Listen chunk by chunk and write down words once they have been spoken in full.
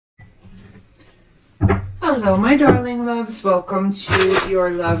Hello, my darling loves. Welcome to your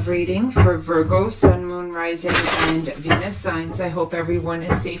love reading for Virgo, Sun, Moon, Rising, and Venus signs. I hope everyone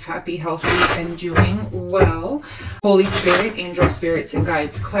is safe, happy, healthy, and doing well. Holy Spirit, angel spirits, and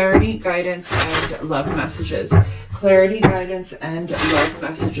guides, clarity, guidance, and love messages. Clarity, guidance, and love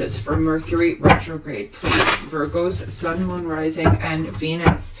messages for Mercury retrograde, please. Virgos, Sun, Moon, Rising, and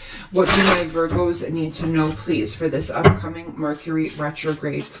Venus. What do my Virgos need to know, please, for this upcoming Mercury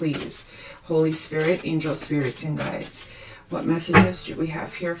retrograde, please? Holy Spirit, angel spirits, and guides. What messages do we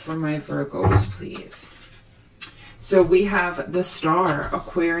have here for my Virgos, please? So we have the Star,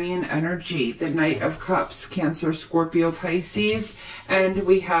 Aquarian energy, the Knight of Cups, Cancer, Scorpio, Pisces, and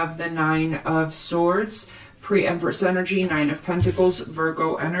we have the Nine of Swords, Pre-Empress energy, Nine of Pentacles,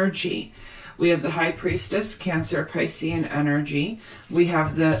 Virgo energy. We have the High Priestess, Cancer, Piscean energy. We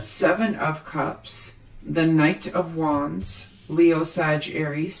have the Seven of Cups, the Knight of Wands, Leo, Sag,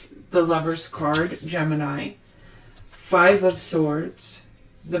 Aries, the Lover's card, Gemini, Five of Swords,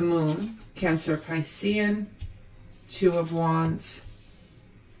 the Moon, Cancer, Piscean, Two of Wands,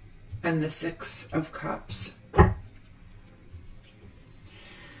 and the Six of Cups.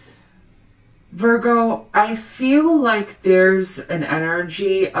 Virgo, I feel like there's an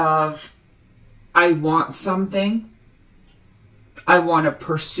energy of I want something, I want to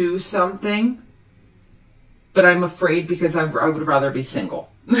pursue something, but I'm afraid because I would rather be single.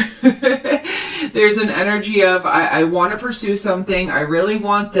 There's an energy of I want to pursue something, I really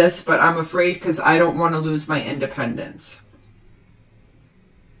want this, but I'm afraid because I don't want to lose my independence.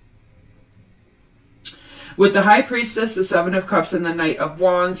 With the High Priestess, the Seven of Cups, and the Knight of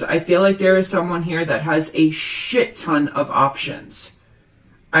Wands, I feel like there is someone here that has a shit ton of options.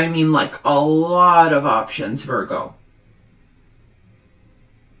 I mean, like a lot of options, Virgo.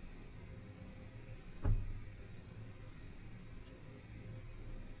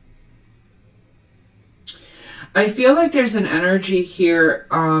 I feel like there's an energy here,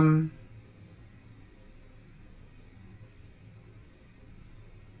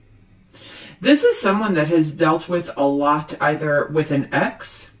 this is someone that has dealt with a lot, either with an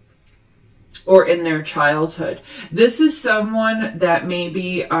ex or in their childhood. This is someone that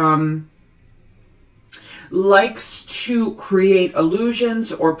maybe likes to create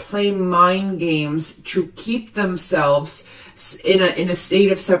illusions or play mind games to keep themselves in a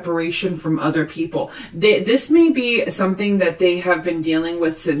state of separation from other people. This may be something that they have been dealing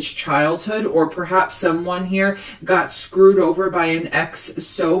with since childhood, or perhaps someone here got screwed over by an ex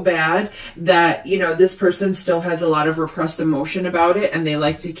so bad that, you know, this person still has a lot of repressed emotion about it and they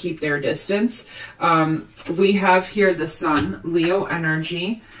like to keep their distance. We have here the Sun, Leo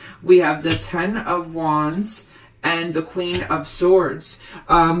energy. We have the Ten of Wands and the Queen of Swords.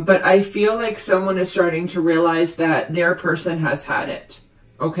 But I feel like someone is starting to realize that their person has had it.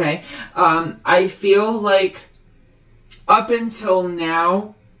 Okay. I feel like up until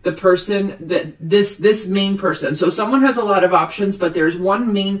now, the person that this main person, so someone has a lot of options, but there's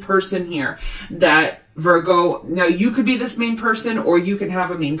one main person here that Virgo, now you could be this main person or you can have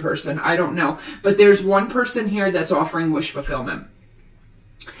a main person. I don't know. But there's one person here that's offering wish fulfillment.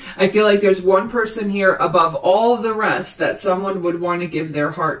 I feel like there's one person here above all the rest that someone would want to give their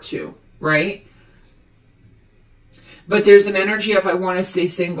heart to, right? But there's an energy of I want to stay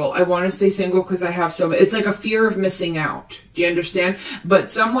single. I want to stay single because I have so much. It's like a fear of missing out. Do you understand? But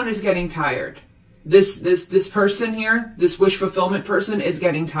someone is getting tired. This person here, this wish fulfillment person is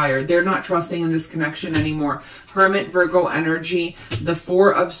getting tired. They're not trusting in this connection anymore. Hermit, Virgo energy, the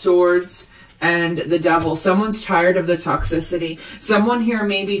Four of Swords, and the Devil. Someone's tired of the toxicity. Someone here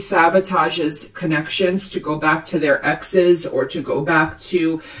maybe sabotages connections to go back to their exes, or to go back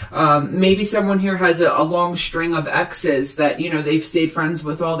to, maybe someone here has a long string of exes that, you know, they've stayed friends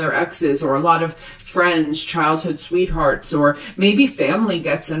with all their exes, or a lot of friends, childhood sweethearts, or maybe family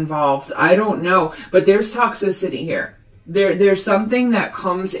gets involved. I don't know, but there's toxicity here. There's something that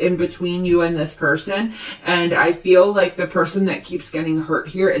comes in between you and this person, and I feel like the person that keeps getting hurt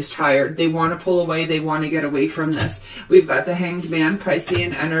here is tired. They want to pull away. They want to get away from this. We've got the Hanged Man,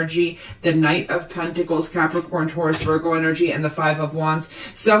 Piscean energy, the Knight of Pentacles, Capricorn, Taurus, Virgo energy, and the Five of Wands.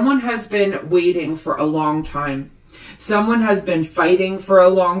 Someone has been waiting for a long time. Someone has been fighting for a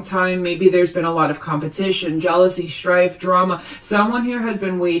long time. Maybe there's been a lot of competition, jealousy, strife, drama. Someone here has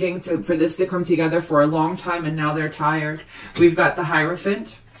been waiting for this to come together for a long time, and now they're tired. We've got the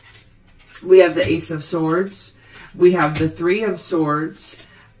Hierophant. We have the Ace of Swords. We have the Three of Swords.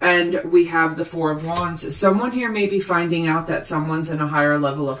 And we have the Four of Wands. Someone here may be finding out that someone's in a higher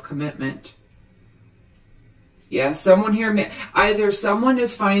level of commitment. Yeah, someone here, either someone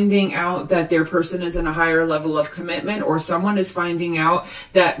is finding out that their person is in a higher level of commitment, or someone is finding out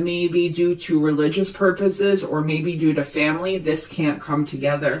that maybe due to religious purposes or maybe due to family, this can't come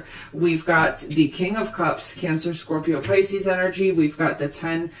together. We've got the King of Cups, Cancer, Scorpio, Pisces energy. We've got the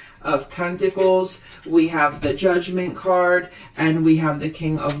 10 of Pentacles. We have the Judgment card, and we have the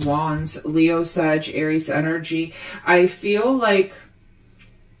King of Wands, Leo, Sag, Aries energy. I feel like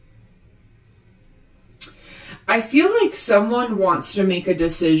someone wants to make a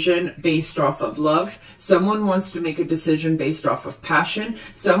decision based off of love. Someone wants to make a decision based off of passion.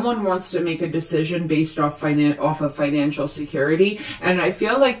 Someone wants to make a decision based off of financial security. And I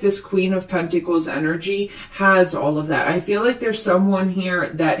feel like this Queen of Pentacles energy has all of that. I feel like there's someone here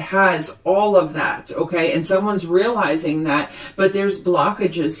that has all of that, okay? And someone's realizing that, but there's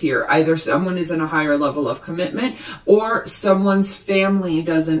blockages here. Either someone is in a higher level of commitment, or someone's family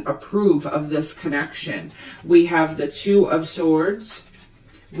doesn't approve of this connection. We have the Two of Swords.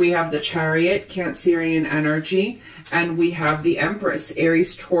 We have the Chariot, Cancerian energy, and we have the Empress,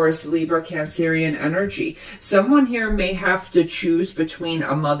 Aries, Taurus, Libra, Cancerian energy. Someone here may have to choose between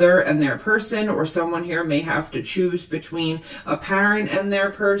a mother and their person, or someone here may have to choose between a parent and their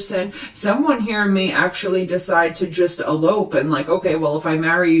person. Someone here may actually decide to just elope and like, okay, well, if I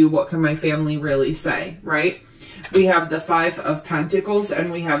marry you, what can my family really say, right? We have the Five of Pentacles,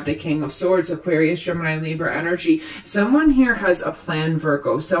 and we have the King of Swords, Aquarius, Gemini, Libra energy. Someone here has a plan,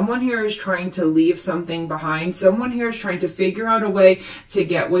 Virgo. Someone here is trying to leave something behind. Someone here is trying to figure out a way to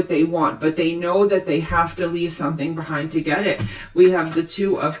get what they want, but they know that they have to leave something behind to get it. We have the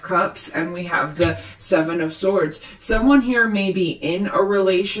Two of Cups, and we have the Seven of Swords. Someone here may be in a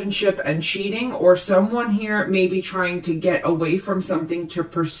relationship and cheating, or someone here may be trying to get away from something to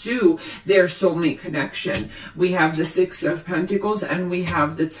pursue their soulmate connection. We have the Six of Pentacles, and we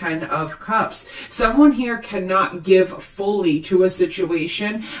have the 10 of Cups. Someone here cannot give fully to a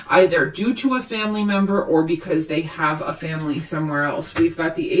situation, either due to a family member or because they have a family somewhere else. We've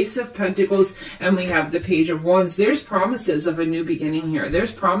got the Ace of Pentacles, and we have the Page of Wands. There's promises of a new beginning here.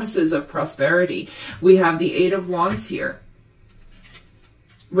 There's promises of prosperity. We have the Eight of Wands here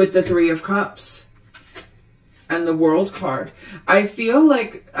with the Three of Cups and the World card. I feel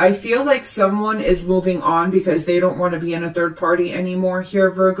like someone is moving on because they don't want to be in a third party anymore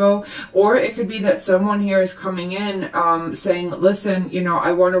here, Virgo. Or it could be that someone here is coming in saying, listen, you know,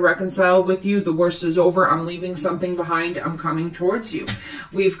 I want to reconcile with you. The worst is over. I'm leaving something behind. I'm coming towards you.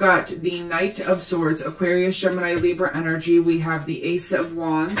 We've got the Knight of Swords, Aquarius, Gemini, Libra energy. We have the Ace of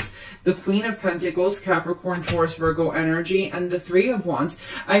Wands, the Queen of Pentacles, Capricorn, Taurus, Virgo energy, and the Three of Wands.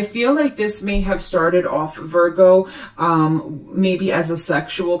 I feel like this may have started off, Virgo, maybe as a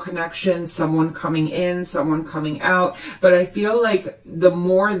sexual connection, someone coming in, someone coming out. But I feel like the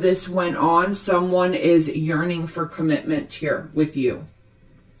more this went on, someone is yearning for commitment here with you.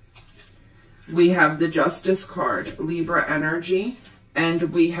 We have the Justice card, Libra energy,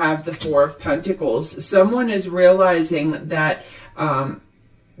 and we have the Four of Pentacles. Someone is realizing that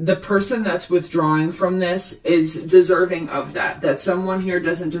the person that's withdrawing from this is deserving of that someone here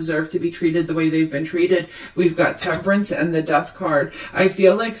doesn't deserve to be treated the way they've been treated. We've got Temperance and the Death card. I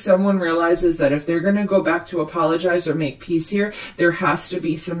feel like someone realizes that if they're going to go back to apologize or make peace here, there has to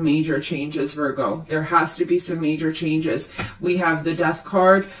be some major changes, Virgo. There has to be some major changes. We have the Death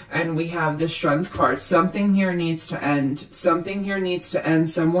card, and we have the Strength card. Something here needs to end. Something here needs to end.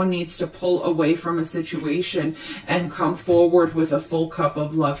 Someone needs to pull away from a situation and come forward with a full cup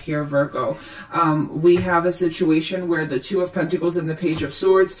of love here, Virgo. We have a situation where the Two of Pentacles and the Page of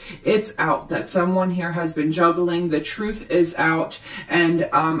Swords, it's out that someone here has been juggling. The truth is out, and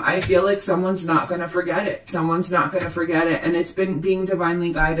I feel like someone's not going to forget it. Someone's not going to forget it, and it's been being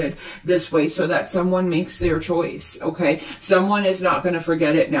divinely guided this way so that someone makes their choice, okay? Someone is not going to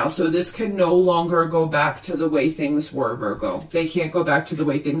forget it now, so this can no longer go back to the way things were, Virgo. They can't go back to the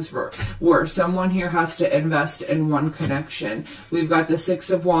way things were. Someone here has to invest in one connection. We've got the Six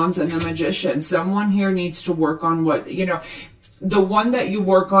of Wands and the Magician. Someone here needs to work on what, you know, the one that you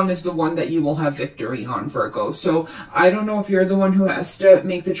work on is the one that you will have victory on, Virgo. So I don't know if you're the one who has to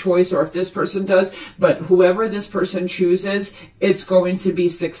make the choice or if this person does, but whoever this person chooses, it's going to be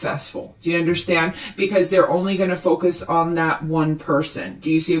successful. Do you understand? Because they're only going to focus on that one person.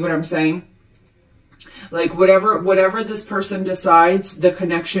 Do you see what I'm saying? Like whatever this person decides, the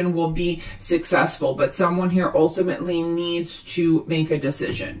connection will be successful. But someone here ultimately needs to make a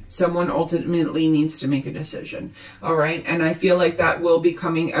decision. Someone ultimately needs to make a decision. All right. And I feel like that will be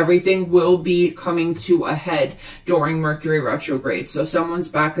coming, everything will be coming to a head during Mercury retrograde. So someone's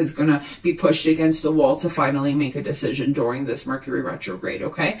back is going to be pushed against the wall to finally make a decision during this Mercury retrograde.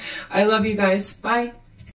 Okay. I love you guys. Bye.